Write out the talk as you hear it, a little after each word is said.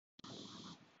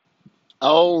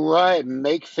All right,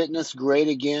 Make Fitness Great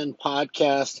Again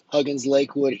podcast. Huggins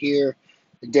Lakewood here,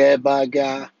 the Dad Bod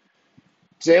Guy.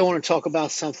 Today I want to talk about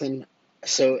something.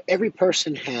 So, every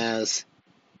person has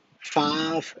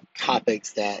five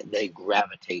topics that they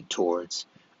gravitate towards.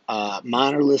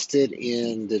 Mine are listed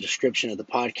in the description of the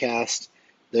podcast.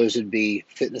 Those would be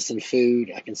fitness and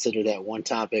food. I consider that one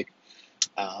topic.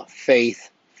 Faith,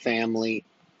 family,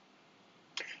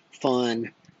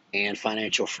 fun, and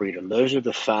financial freedom. Those are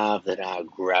the five that I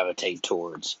gravitate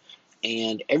towards.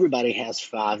 And everybody has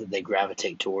five that they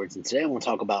gravitate towards. And today I want to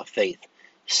talk about faith.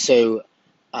 So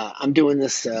I'm doing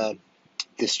this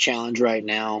challenge right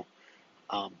now,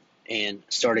 and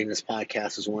starting this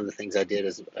podcast is one of the things I did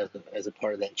as a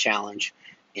part of that challenge.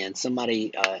 And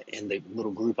somebody in the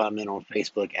little group I'm in on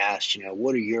Facebook asked,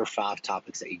 what are your five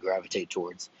topics that you gravitate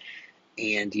towards?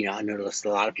 And I noticed a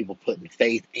lot of people putting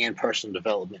faith and personal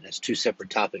development as two separate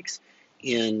topics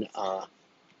in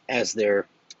as their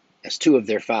as two of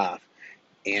their five.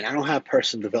 And I don't have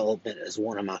personal development as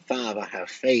one of my five. I have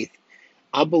faith.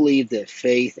 I believe that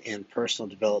faith and personal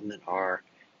development are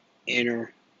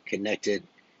interconnected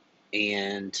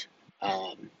and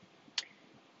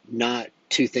not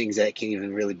two things that can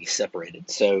even really be separated.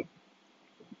 So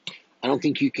I don't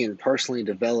think you can personally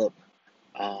develop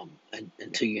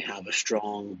until you have a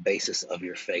strong basis of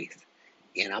your faith.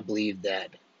 And I believe that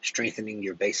strengthening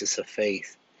your basis of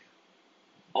faith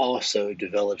also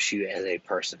develops you as a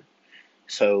person.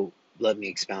 So let me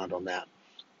expound on that.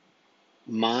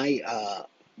 My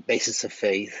basis of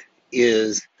faith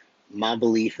is my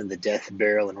belief in the death,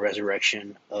 burial, and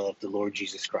resurrection of the Lord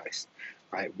Jesus Christ.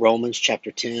 Right? Romans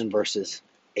chapter 10, verses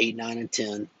 8, 9, and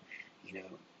 10. You know,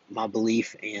 my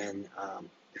belief in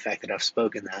the fact that I've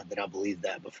spoken that I believe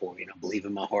that before. Believe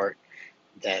in my heart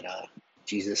that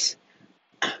Jesus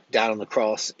died on the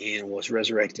cross and was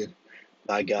resurrected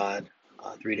by God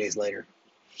 3 days later.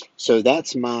 So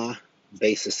that's my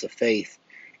basis of faith.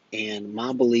 And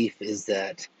my belief is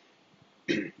that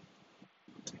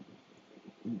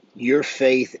your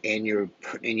faith and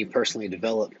you personally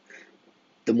develop,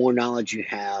 the more knowledge you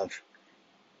have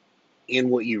in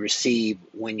what you receive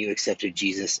when you accepted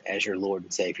Jesus as your Lord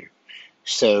and Savior.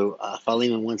 So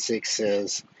Philemon 1:6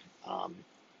 says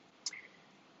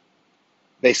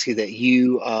basically that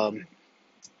you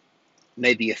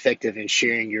may be effective in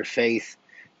sharing your faith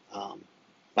um,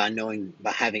 by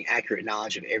having accurate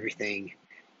knowledge of everything,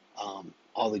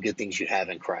 all the good things you have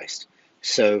in Christ.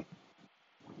 So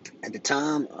at the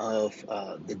time of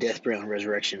the death, burial, and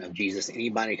resurrection of Jesus,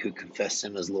 anybody who confessed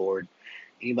him as Lord,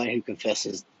 anybody who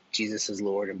confesses Jesus as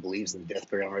Lord and believes in the death,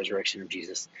 burial, and resurrection of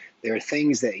Jesus, there are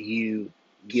things that you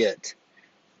get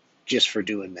just for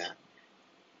doing that.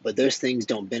 But those things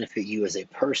don't benefit you as a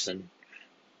person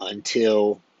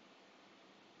until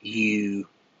you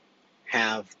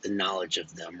have the knowledge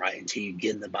of them, right? Until you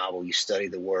get in the Bible, you study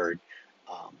the Word,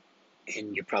 um,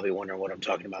 and you're probably wondering what I'm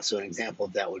talking about. So an example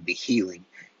of that would be healing.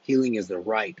 Healing is the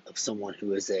right of someone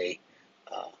who is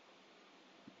uh,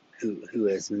 who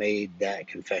has made that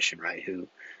confession, right? Who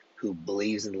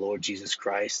believes in the Lord Jesus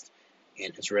Christ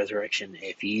and his resurrection.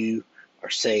 If you are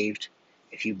saved,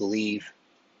 if you believe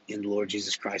in the Lord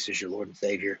Jesus Christ as your Lord and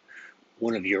Savior,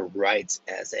 one of your rights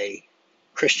as a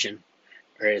Christian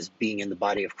or as being in the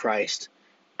body of Christ,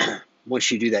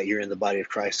 once you do that, you're in the body of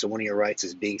Christ. So one of your rights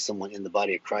as being someone in the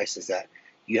body of Christ is that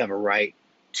you have a right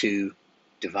to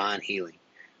divine healing.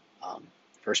 Um,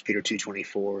 1 Peter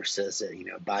 2:24 says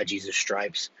that, by Jesus'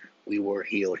 stripes we were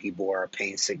healed. He bore our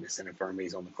pain, sickness, and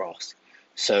infirmities on the cross.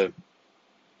 So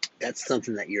that's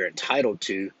something that you're entitled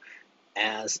to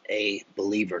as a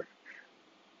believer.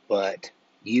 But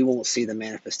you won't see the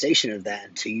manifestation of that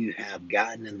until you have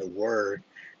gotten in the Word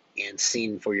and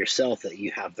seen for yourself that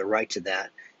you have the right to that.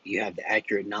 You have the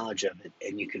accurate knowledge of it,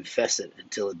 and you confess it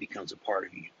until it becomes a part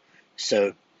of you.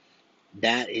 So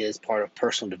that is part of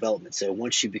personal development. So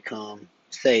once you become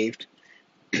saved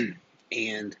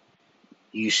and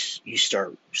you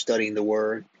start studying the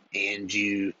Word and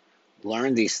you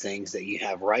learn these things that you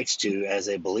have rights to as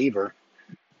a believer,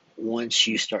 once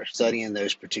you start studying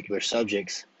those particular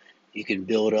subjects, you can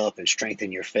build up and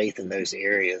strengthen your faith in those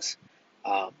areas.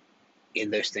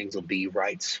 And those things will be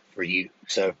rights for you.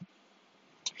 So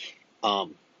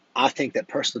um, I think that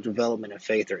personal development and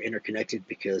faith are interconnected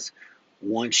because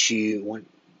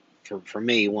for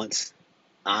me, once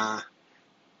I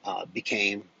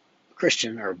became a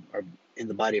Christian or in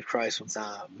the body of Christ, once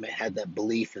I had that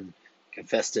belief and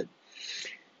confessed it,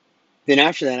 then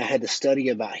after that I had to study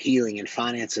about healing and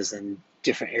finances and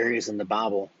different areas in the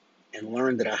Bible and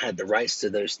learn that I had the rights to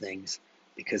those things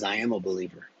because I am a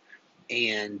believer.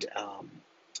 And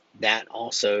that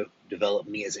also developed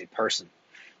me as a person.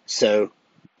 So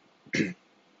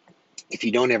if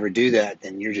you don't ever do that,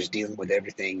 then you're just dealing with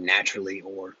everything naturally,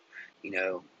 or, you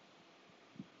know,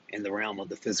 in the realm of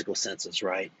the physical senses,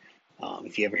 right?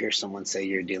 If you ever hear someone say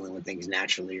you're dealing with things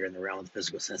naturally, you're in the realm of the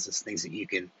physical senses, things that you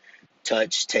can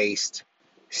touch, taste,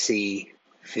 see,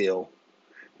 feel,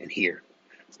 and hear,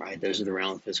 right? Those are the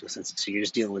realm of the physical senses. So you're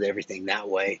just dealing with everything that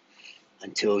way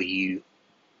until you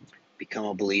become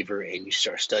a believer and you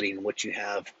start studying what you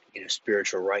have,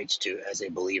 spiritual rights to as a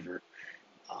believer,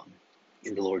 um,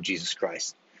 in the Lord Jesus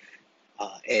Christ.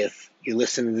 If you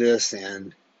listen to this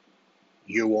and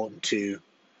you're wanting to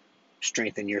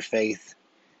strengthen your faith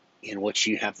in what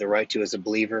you have the right to as a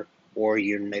believer, or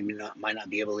you might not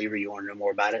be a believer, you want to know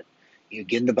more about it, you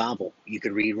get in the Bible. You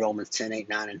could read Romans 10, 8,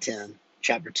 9, and 10,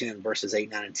 chapter 10, verses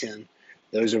 8, 9, and 10.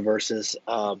 Those are verses,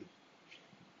 those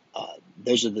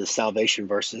are the salvation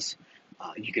verses.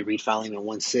 You could read Philemon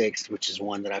 1:6, which is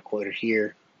one that I quoted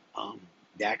here.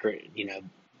 The accurate,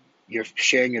 your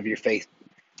sharing of your faith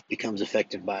becomes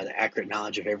effective by the accurate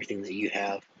knowledge of everything that you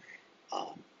have,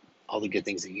 um, all the good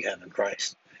things that you have in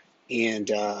Christ. And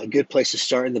a good place to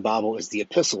start in the Bible is the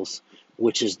epistles,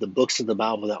 which is the books of the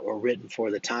Bible that were written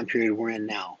for the time period we're in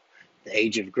now, the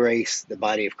age of grace, the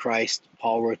body of Christ.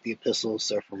 Paul wrote the epistles,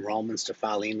 so from Romans to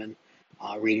Philemon,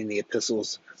 reading the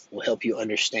epistles will help you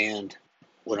understand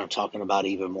what I'm talking about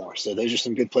even more. So those are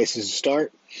some good places to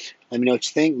start. Let me know what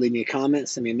you think. Leave me a comment,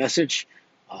 send me a message.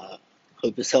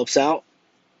 Hope this helps out.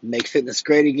 Make fitness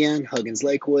great again. Huggins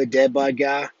Lakewood, Dead Bod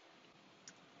Guy.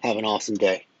 Have an awesome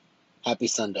day. Happy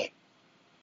Sunday.